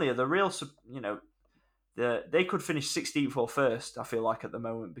Burnley are the real, they could finish 16th or 1st, I feel like, at the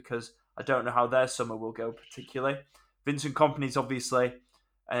moment, because I don't know how their summer will go particularly. Vincent Kompany's obviously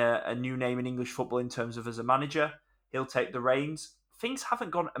a new name in English football in terms of as a manager. He'll take the reins. Things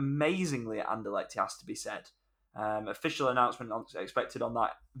haven't gone amazingly at Anderlecht, it has to be said. Official announcement expected on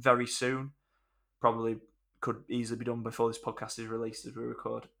that very soon. Probably could easily be done before this podcast is released as we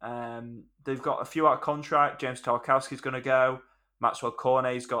record. They've got a few out of contract. James Tarkowski's going to go. Maxwell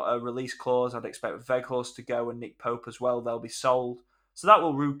Cornet's got a release clause. I'd expect Weghorst to go and Nick Pope as well. They'll be sold. So that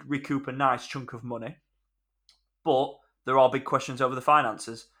will recoup a nice chunk of money. But there are big questions over the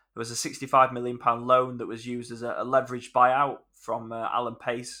finances. There was a £65 million loan that was used as a leveraged buyout from Alan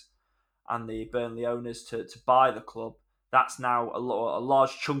Pace and the Burnley owners to buy the club. That's now a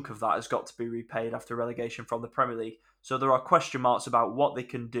large chunk of that has got to be repaid after relegation from the Premier League. So there are question marks about what they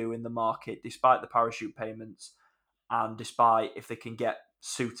can do in the market despite the parachute payments and despite if they can get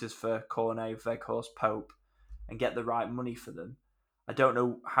suitors for Cornet, Weghorst, Pope and get the right money for them. I don't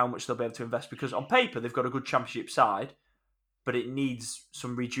know how much they'll be able to invest because on paper they've got a good Championship side, but it needs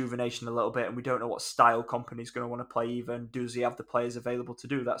some rejuvenation a little bit, and we don't know what style Kompany's going to want to play even. Does he have the players available to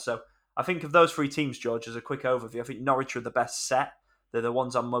do that? So I think of those three teams, George, as a quick overview, I think Norwich are the best set. They're the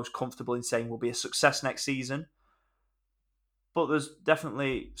ones I'm most comfortable in saying will be a success next season. But there's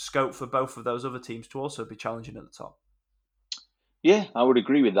definitely scope for both of those other teams to also be challenging at the top. Yeah, I would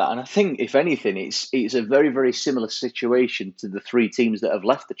agree with that. And I think, if anything, it's a very, very similar situation to the three teams that have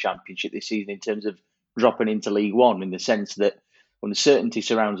left the Championship this season in terms of dropping into League One, in the sense that uncertainty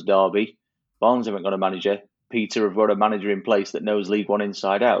surrounds Derby. Barnes haven't got a manager. Peter have got a manager in place that knows League One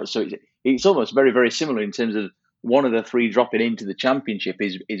inside out. So it's almost very, very similar in terms of one of the three dropping into the Championship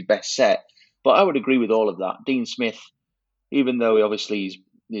is best set. But I would agree with all of that. Dean Smith, even though he's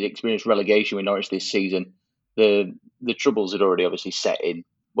experienced relegation with Norwich this season, the troubles had already obviously set in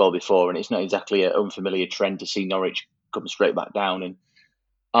well before, and it's not exactly an unfamiliar trend to see Norwich come straight back down. And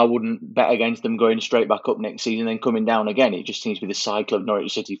I wouldn't bet against them going straight back up next season and then coming down again. It just seems to be the cycle of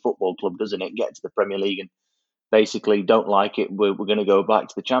Norwich City Football Club, doesn't it? Get to the Premier League and basically don't like it. We're going to go back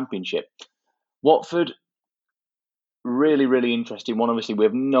to the Championship. Watford, really, really interesting one. Obviously, we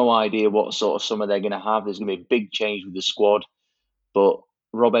have no idea what sort of summer they're going to have. There's going to be a big change with the squad, but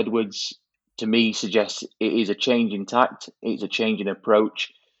Rob Edwards, to me, suggests it is a change in tact, it's a change in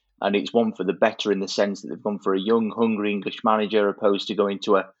approach, and it's one for the better in the sense that they've gone for a young, hungry English manager opposed to going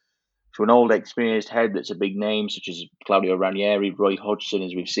to an old, experienced head that's a big name, such as Claudio Ranieri, Roy Hodgson,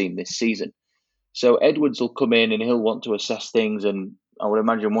 as we've seen this season. So Edwards will come in and he'll want to assess things, and I would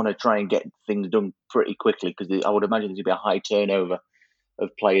imagine want to try and get things done pretty quickly, because I would imagine there's going to be a high turnover of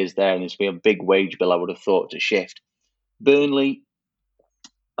players there, and there's going to be a big wage bill, I would have thought, to shift. Burnley,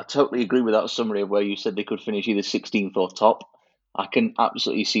 I totally agree with that summary of where you said they could finish either 16th or top. I can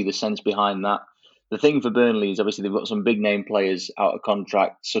absolutely see the sense behind that. The thing for Burnley is obviously they've got some big name players out of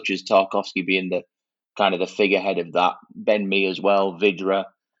contract, such as Tarkowski being the kind of the figurehead of that. Ben Mee as well, Vidra,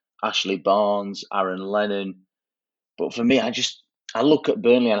 Ashley Barnes, Aaron Lennon. But for me, I look at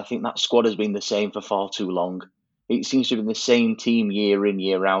Burnley and I think that squad has been the same for far too long. It seems to have been the same team year in,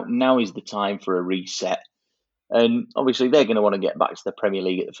 year out. Now is the time for a reset. And obviously, they're going to want to get back to the Premier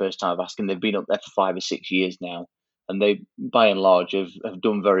League at the first time of asking. They've been up there for 5 or 6 years now. and they, by and large, have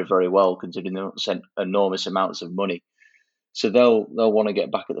done very, very well considering they've not sent enormous amounts of money. So they'll want to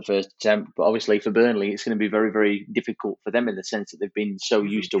get back at the first attempt. But obviously for Burnley, it's going to be very, very difficult for them in the sense that they've been so Do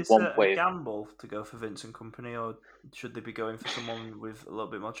you used think to it's one a way. gamble to go for Vincent Company, or should they be going for someone with a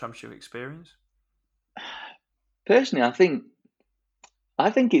little bit more Championship experience? Personally, I think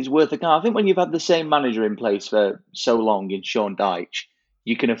it's worth a go. I think when you've had the same manager in place for so long in Sean Dyche,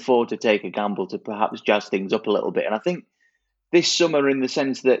 you can afford to take a gamble to perhaps jazz things up a little bit. And I think this summer, in the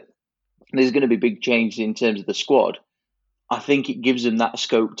sense that there's going to be big changes in terms of the squad, I think it gives them that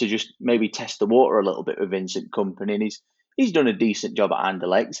scope to just maybe test the water a little bit with Vincent Company. And he's done a decent job at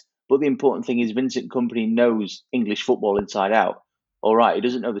Anderlecht. But the important thing is Vincent Company knows English football inside out. All right, he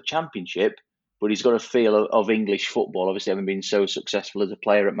doesn't know the Championship, but he's got a feel of English football, obviously having been so successful as a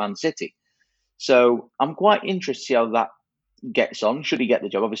player at Man City. So I'm quite interested to see how that gets on. Should he get the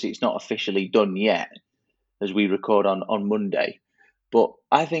job? Obviously, it's not officially done yet as we record on Monday. But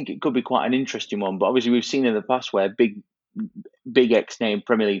I think it could be quite an interesting one. But obviously, we've seen in the past where big ex-name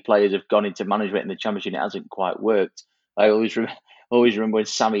Premier League players have gone into management in the Championship and it hasn't quite worked. I always remember when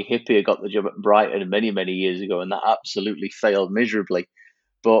Sammy Hippier got the job at Brighton many, many years ago, and that absolutely failed miserably.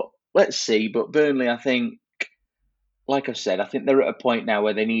 But let's see. But Burnley, I think, like I said, I think they're at a point now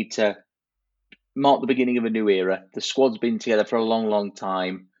where they need to mark the beginning of a new era. The squad's been together for a long, long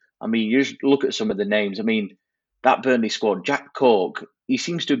time. I mean, you just look at some of the names. I mean, that Burnley squad, Jack Cork, he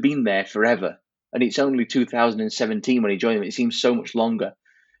seems to have been there forever. And it's only 2017 when he joined them. It seems so much longer.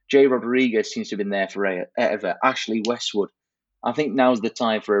 Jay Rodriguez seems to have been there forever. Ashley Westwood. I think now's the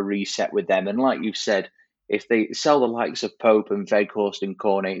time for a reset with them. And like you've said, if they sell the likes of Pope and Veghorst and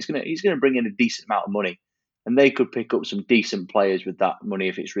Cornet, he's gonna bring in a decent amount of money. And they could pick up some decent players with that money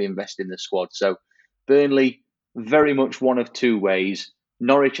if it's reinvested in the squad. So Burnley, very much one of two ways.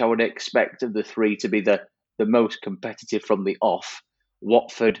 Norwich, I would expect of the three to be the most competitive from the off.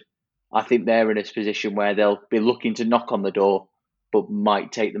 Watford, I think they're in a position where they'll be looking to knock on the door, but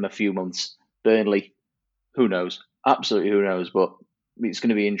might take them a few months. Burnley, who knows? Absolutely, who knows? But it's going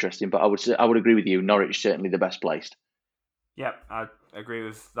to be interesting. But I would agree with you. Norwich certainly the best placed. Yep, I agree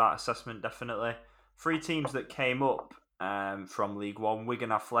with that assessment, definitely. Three teams that came up from League One: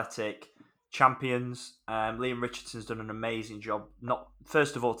 Wigan Athletic, champions. Liam Richardson's done an amazing job, not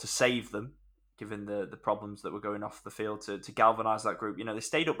first of all to save them, given the problems that were going off the field, to galvanise that group. You know, they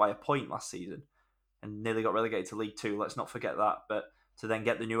stayed up by a point last season and nearly got relegated to League Two. Let's not forget that. But to then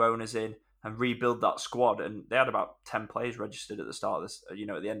get the new owners in and rebuild that squad, and they had about 10 players registered at the start of this,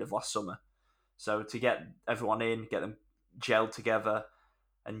 at the end of last summer. So to get everyone in, get them gelled together,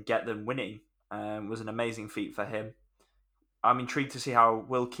 and get them winning was an amazing feat for him. I'm intrigued to see how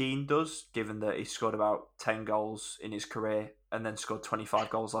Will Keane does, given that he scored about 10 goals in his career and then scored 25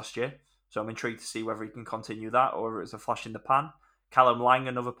 goals last year. So I'm intrigued to see whether he can continue that or if it's a flash in the pan. Callum Lang,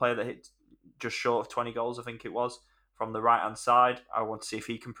 another player that hit just short of 20 goals, I think it was, from the right-hand side. I want to see if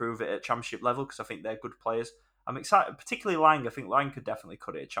he can prove it at Championship level because I think they're good players. I'm excited, particularly Lang. I think Lang could definitely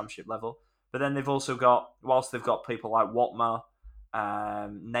cut it at Championship level. But then they've also got, whilst they've got people like Watmar,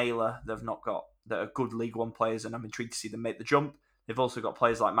 Naylor, they've not got, that are good League One players, and I'm intrigued to see them make the jump. They've also got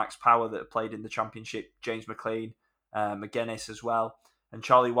players like Max Power that have played in the Championship, James McLean, McGuinness as well. And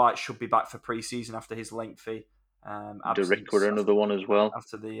Charlie White should be back for pre-season after his lengthy absence. Derrick, another one as well.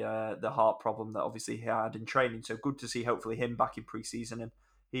 After the heart problem that obviously he had in training. So good to see hopefully him back in pre-season. And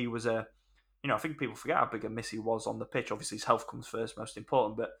he was I think people forget how big a miss he was on the pitch. Obviously his health comes first, most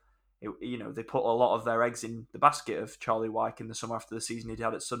important, but they put a lot of their eggs in the basket of Charlie White in the summer after the season he'd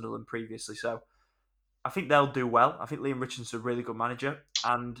had at Sunderland previously. So I think they'll do well. I think Liam Richardson's a really good manager.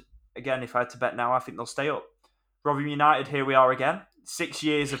 And again, if I had to bet now, I think they'll stay up. Rotherham United, here we are again. 6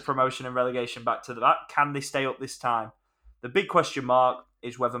 years of promotion and relegation back to the back. Can they stay up this time? The big question mark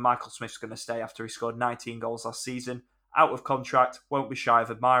is whether Michael Smith's going to stay after he scored 19 goals last season. Out of contract, won't be shy of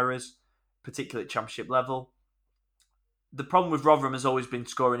admirers, particularly at Championship level. The problem with Rotherham has always been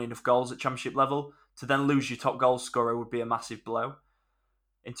scoring enough goals at Championship level. To then lose your top goal scorer would be a massive blow.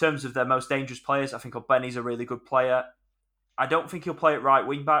 In terms of their most dangerous players, I think Benny's a really good player. I don't think he'll play at right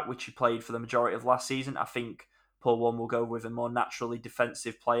wing back, which he played for the majority of last season. I think Paul Warne will go with a more naturally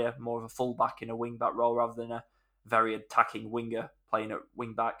defensive player, more of a full back in a wing back role rather than a very attacking winger playing at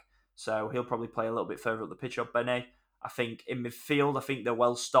wing back. So he'll probably play a little bit further up the pitch of Benny. I think in midfield, I think they're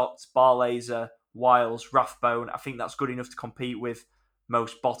well stocked. Barlaser, Wiles, Rathbone. I think that's good enough to compete with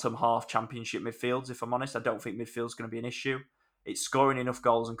most bottom half Championship midfields, if I'm honest. I don't think midfield's going to be an issue. It's scoring enough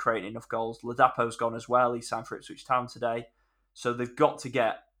goals and creating enough goals. Ladapo's gone as well. He signed for Ipswich Town today. So they've got to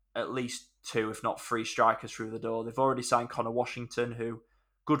get at least 2, if not 3 strikers through the door. They've already signed Connor Washington, who,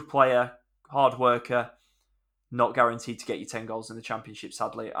 good player, hard worker, not guaranteed to get you 10 goals in the Championship,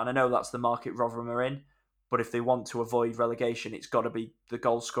 sadly. And I know that's the market Rotherham are in, but if they want to avoid relegation, it's got to be the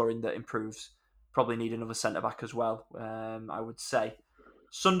goal scoring that improves. Probably need another centre-back as well, I would say.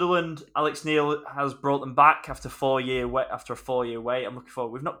 Sunderland, Alex Neil has brought them back after a 4-year wait. I'm looking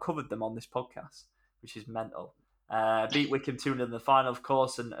forward. We've not covered them on this podcast, which is mental. Beat Wickham 2-0 in the final, of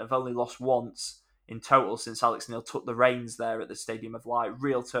course, and have only lost once in total since Alex Neil took the reins there at the Stadium of Light.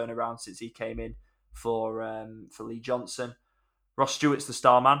 Real turnaround since he came in for Lee Johnson. Ross Stewart's the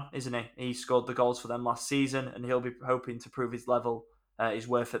star man, isn't he? He scored the goals for them last season, and he'll be hoping to prove his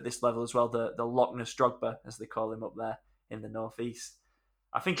worth at this level as well. The Loch Ness Drogba, as they call him up there in the northeast.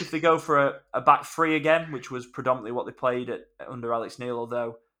 I think if they go for a back three again, which was predominantly what they played under Alex Neil,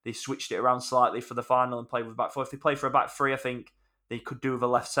 although they switched it around slightly for the final and played with back four. If they play for a back three, I think they could do with a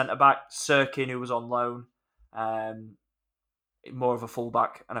left centre back. Sirkin, who was on loan, more of a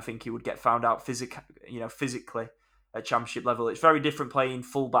fullback, and I think he would get found out physically at Championship level. It's very different playing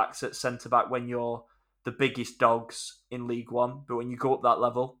fullbacks at centre back when you're the biggest dogs in League One, but when you go up that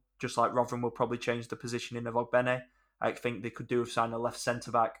level, just like Rotherham will probably change the positioning of Ogbene, I think they could do with signing a left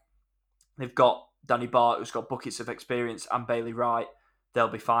centre back. They've got Danny Bart, who's got buckets of experience, and Bailey Wright. They'll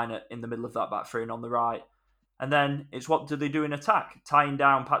be fine in the middle of that back three and on the right. And then it's what do they do in attack? Tying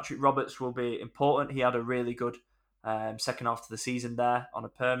down Patrick Roberts will be important. He had a really good second half of the season there on a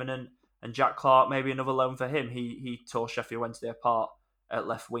permanent. And Jack Clark, maybe another loan for him. He tore Sheffield Wednesday apart at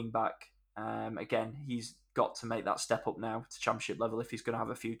left wing back. Again, he's got to make that step up now to Championship level if he's going to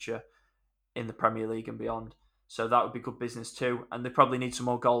have a future in the Premier League and beyond. So that would be good business too. And they probably need some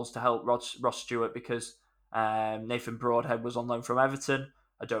more goals to help Ross Stewart because Nathan Broadhead was on loan from Everton.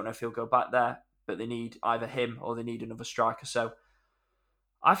 I don't know if he'll go back there, but they need either him or they need another striker. So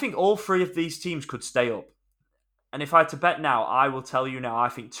I think all three of these teams could stay up. And if I had to bet now, I will tell you now, I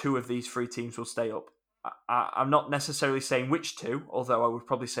think two of these three teams will stay up. I'm not necessarily saying which two, although I would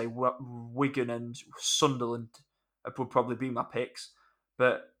probably say Wigan and Sunderland would probably be my picks.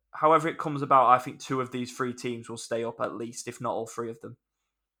 But however it comes about, I think two of these three teams will stay up at least, if not all three of them.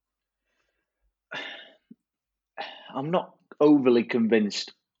 I'm not overly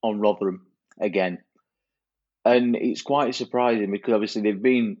convinced on Rotherham again. And it's quite surprising because obviously they've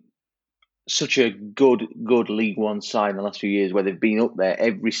been such a good League One side in the last few years where they've been up there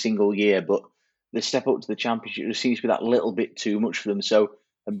every single year, but the step up to the Championship just seems to be that little bit too much for them. So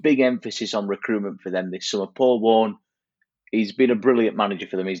a big emphasis on recruitment for them this summer. Paul Warne, he's been a brilliant manager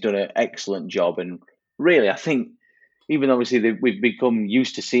for them. He's done an excellent job. And really, I think, even obviously we've become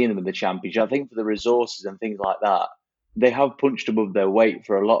used to seeing them in the Championship, I think for the resources and things like that, they have punched above their weight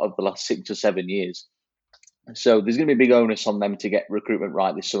for a lot of the last 6 or 7 years. So there's going to be a big onus on them to get recruitment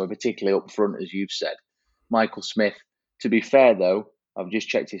right this summer, particularly up front, as you've said. Michael Smith, to be fair though, I've just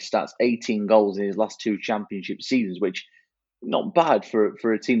checked his stats, 18 goals in his last 2 Championship seasons, which not bad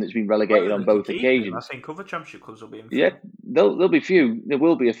for a team that's been relegated on both occasions. I think other Championship clubs will be in. Yeah, there'll be few. There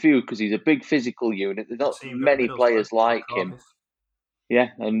will be a few because he's a big physical unit. There's not many players like him. Yeah,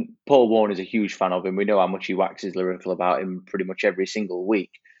 and Paul Warne is a huge fan of him. We know how much he waxes lyrical about him pretty much every single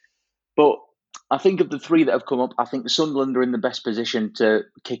week. But I think of the three that have come up, I think Sunderland are in the best position to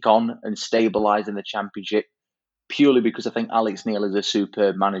kick on and stabilise in the Championship, purely because I think Alex Neil is a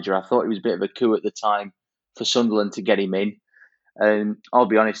superb manager. I thought it was a bit of a coup at the time for Sunderland to get him in. And I'll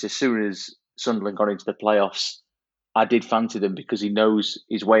be honest, as soon as Sunderland got into the playoffs, I did fancy them because he knows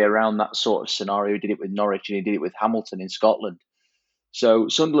his way around that sort of scenario. He did it with Norwich and he did it with Hamilton in Scotland. So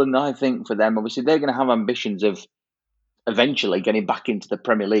Sunderland, I think for them, obviously they're going to have ambitions of eventually getting back into the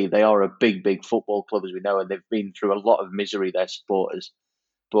Premier League. They are a big football club, as we know, and they've been through a lot of misery, their supporters.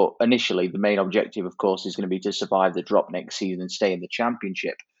 But initially, the main objective, of course, is going to be to survive the drop next season and stay in the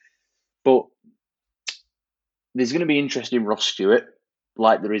Championship. But there's going to be interest in Ross Stewart,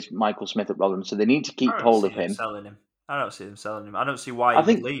 like there is Michael Smith at Rotherham, so they need to keep hold of him. I don't see them selling him. I don't see why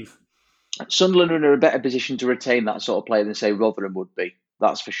he would leave. Sunderland are in a better position to retain that sort of player than, say, Rotherham would be.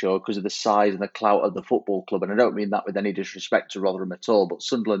 That's for sure, because of the size and the clout of the football club. And I don't mean that with any disrespect to Rotherham at all, but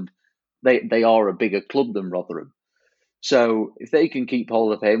Sunderland, they are a bigger club than Rotherham. So if they can keep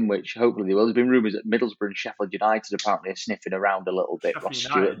hold of him, which hopefully they will, there's been rumours that Middlesbrough and Sheffield United apparently are sniffing around a little bit.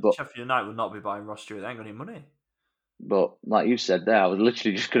 Sheffield United would not be buying Ross Stewart. They ain't got any money. But like you said there, I was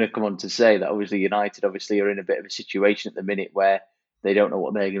literally just going to come on to say that obviously United are in a bit of a situation at the minute where they don't know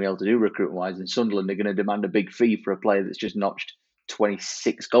what they're going to be able to do recruitment-wise. And Sunderland are going to demand a big fee for a player that's just notched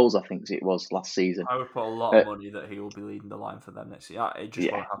 26 goals, I think it was, last season. I would put a lot of money that he will be leading the line for them next year. It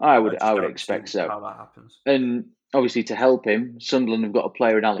just won't happen. I would expect so. How that happens. And obviously to help him, Sunderland have got a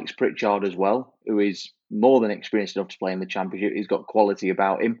player in Alex Pritchard as well, who is more than experienced enough to play in the Championship. He's got quality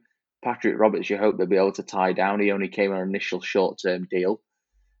about him. Patrick Roberts, you hope they'll be able to tie down. He only came on an initial short-term deal.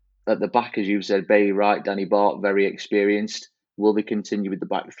 At the back, as you've said, Bailey Wright, Danny Bart, very experienced. Will they continue with the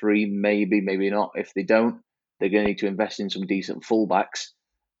back three? Maybe, maybe not. If they don't, they're going to need to invest in some decent fullbacks.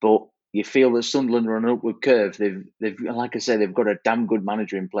 But you feel that Sunderland are on an upward curve. They've, like I said, they've got a damn good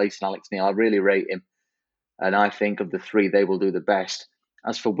manager in place in Alex Neil. I really rate him. And I think of the three, they will do the best.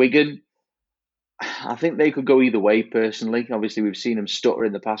 As for Wigan, I think they could go either way, personally. Obviously, we've seen them stutter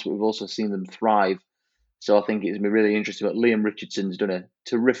in the past, but we've also seen them thrive. So I think it's going to be really interesting. But Liam Richardson's done a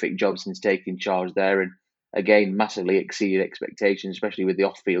terrific job since taking charge there. And again, massively exceeded expectations, especially with the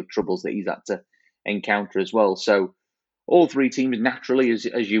off-field troubles that he's had to encounter as well. So all three teams, naturally, as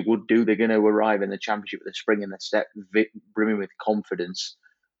you would do, they're going to arrive in the Championship with a spring in their step, brimming with confidence.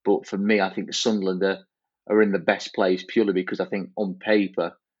 But for me, I think Sunderland are in the best place purely because I think on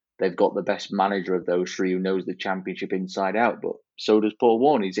paper, they've got the best manager of those three who knows the Championship inside out. But so does Paul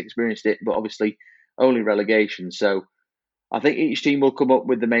Warne. He's experienced it, but obviously only relegation. So I think each team will come up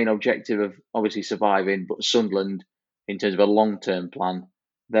with the main objective of obviously surviving. But Sunderland, in terms of a long-term plan,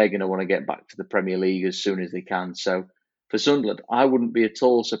 they're going to want to get back to the Premier League as soon as they can. So for Sunderland, I wouldn't be at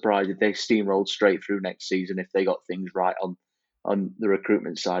all surprised if they steamrolled straight through next season if they got things right on the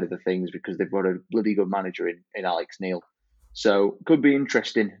recruitment side of the things, because they've got a bloody good manager in Alex Neil. So could be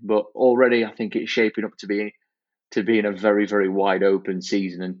interesting, but already I think it's shaping up to being a very, very wide open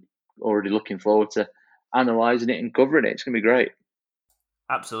season, and already looking forward to analysing it and covering it. It's going to be great.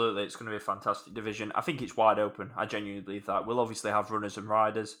 Absolutely, it's going to be a fantastic division. I think it's wide open. I genuinely believe that. We'll obviously have runners and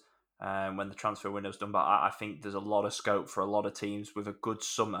riders when the transfer window's done, but I think there's a lot of scope for a lot of teams with a good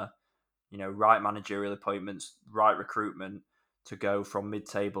summer, right managerial appointments, right recruitment to go from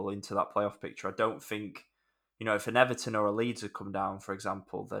mid-table into that playoff picture. I don't think, if an Everton or a Leeds had come down, for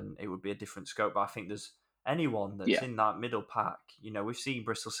example, then it would be a different scope. But I think there's anyone that's in that middle pack. We've seen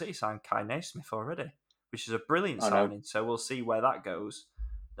Bristol City sign Kai Naismith already, which is a brilliant signing. So we'll see where that goes.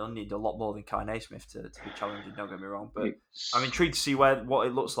 They'll need a lot more than Kai Naismith to be challenging, don't get me wrong. But I'm intrigued to see what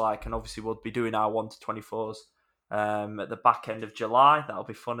it looks like. And obviously we'll be doing our 1 to 24s at the back end of July. That'll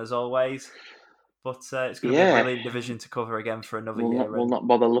be fun as always. But it's going to be a brilliant division to cover again for another year. We'll not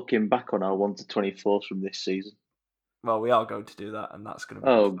bother looking back on our 1 to 24s from this season. Well, we are going to do that, and that's going to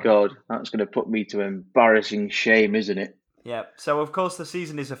be fun. God, that's going to put me to embarrassing shame, isn't it? Yeah, so of course the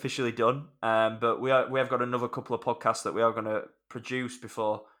season is officially done, but we have got another couple of podcasts that we are going to produce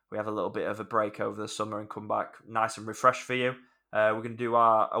before we have a little bit of a break over the summer and come back nice and refreshed for you. We're going to do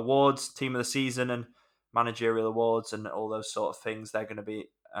our awards, team of the season and managerial awards and all those sort of things. They're going to be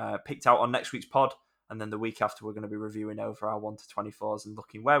picked out on next week's pod, and then the week after we're going to be reviewing over our 1 to 24s and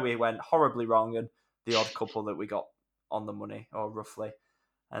looking where we went horribly wrong and the odd couple that we got on the money, or roughly.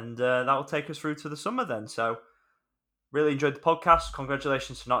 And that will take us through to the summer then. So really enjoyed the podcast.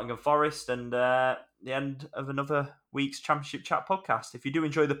 Congratulations to Nottingham Forest, and the end of another week's Championship Chat podcast. If you do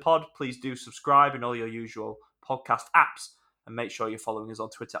enjoy the pod, please do subscribe in all your usual podcast apps, and make sure you're following us on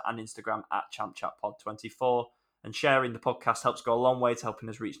Twitter and Instagram at ChampChatPod24. And sharing the podcast helps go a long way to helping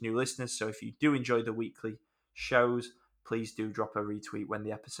us reach new listeners. So if you do enjoy the weekly shows, please do drop a retweet when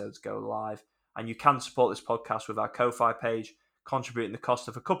the episodes go live. And you can support this podcast with our Ko-Fi page, contributing the cost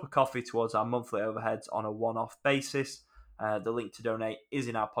of a cup of coffee towards our monthly overheads on a one-off basis. The link to donate is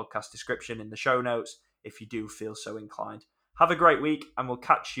in our podcast description in the show notes if you do feel so inclined. Have a great week, and we'll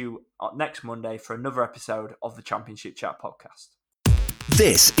catch you next Monday for another episode of the Championship Chat podcast.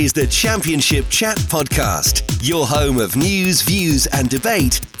 This is the Championship Chat podcast, your home of news, views and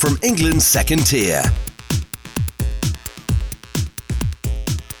debate from England's second tier.